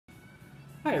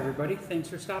Hi everybody, thanks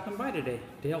for stopping by today.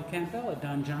 Dale Campbell at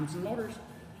Don Johnson Motors.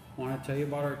 I want to tell you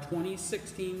about our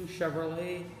 2016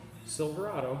 Chevrolet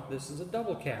Silverado. This is a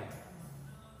double cab.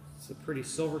 It's a pretty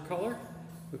silver color.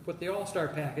 We put the All-Star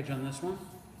package on this one.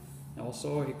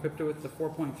 Also equipped it with the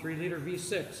 4.3 liter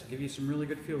V6, give you some really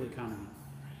good fuel economy.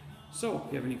 So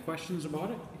if you have any questions about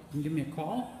it, you can give me a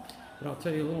call, but I'll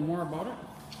tell you a little more about it.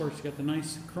 Of course, you got the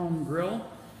nice chrome grille,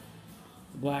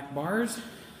 the black bars,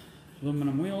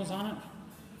 aluminum wheels on it.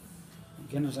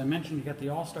 Again, as I mentioned, you got the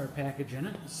All-Star package in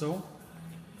it, so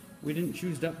we didn't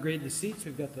choose to upgrade the seats.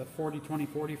 We've got the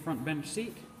 40-20-40 front bench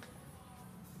seat,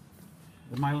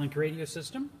 the MyLink radio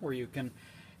system, where you can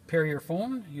pair your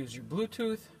phone, use your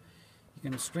Bluetooth. You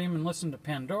can stream and listen to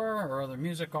Pandora or other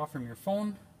music off from your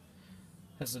phone.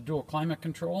 Has the dual climate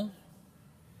control,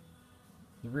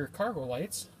 the rear cargo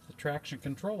lights, the traction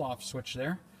control off switch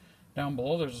there. Down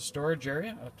below there's a storage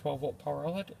area, a 12-volt power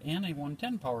outlet, and a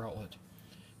 110 power outlet.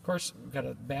 Of course, we've got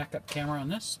a backup camera on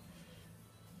this,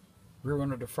 rear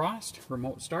window defrost,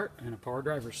 remote start, and a power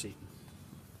driver's seat.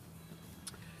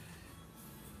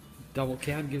 Double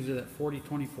cab gives you that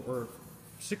 40-20 or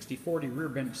 60-40 rear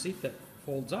bench seat that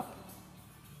folds up,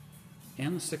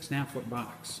 and the 6.5-foot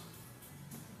box.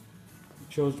 We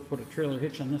chose to put a trailer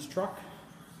hitch on this truck.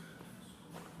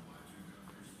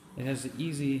 It has the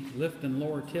easy lift and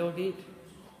lower tailgate,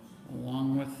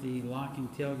 along with the locking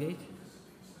tailgate.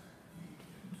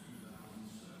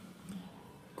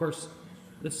 Of course,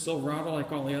 this Silverado,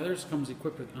 like all the others, comes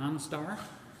equipped with OnStar.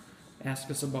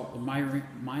 Ask us about the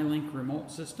MyLink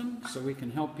remote system, so we can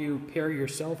help you pair your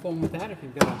cell phone with that if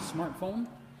you've got a smartphone.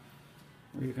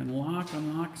 Or you can lock,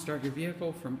 unlock, start your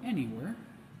vehicle from anywhere.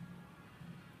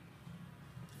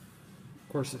 Of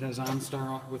course, it has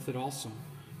OnStar with it also.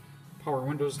 Power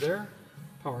windows there,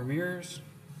 power mirrors,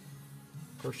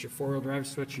 of course your four-wheel drive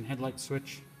switch and headlight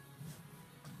switch.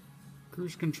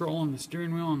 Cruise control on the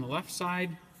steering wheel on the left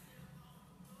side.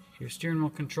 Your steering wheel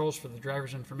controls for the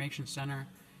driver's information center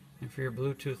and for your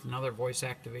Bluetooth and other voice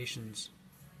activations.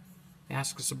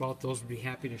 Ask us about those, we'd be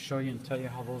happy to show you and tell you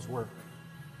how those work.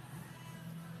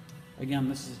 Again,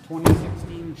 this is a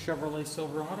 2016 Chevrolet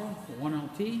Silverado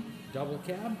 1LT, double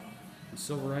cab, and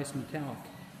silver ice metallic.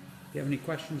 If you have any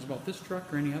questions about this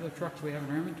truck or any other trucks we have in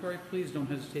our inventory, please don't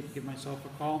hesitate to give myself a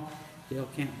call. Dale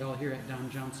Campbell here at Don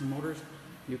Johnson Motors.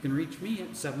 You can reach me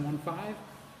at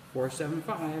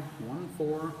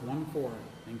 715-475-1414.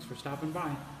 Thanks for stopping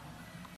by.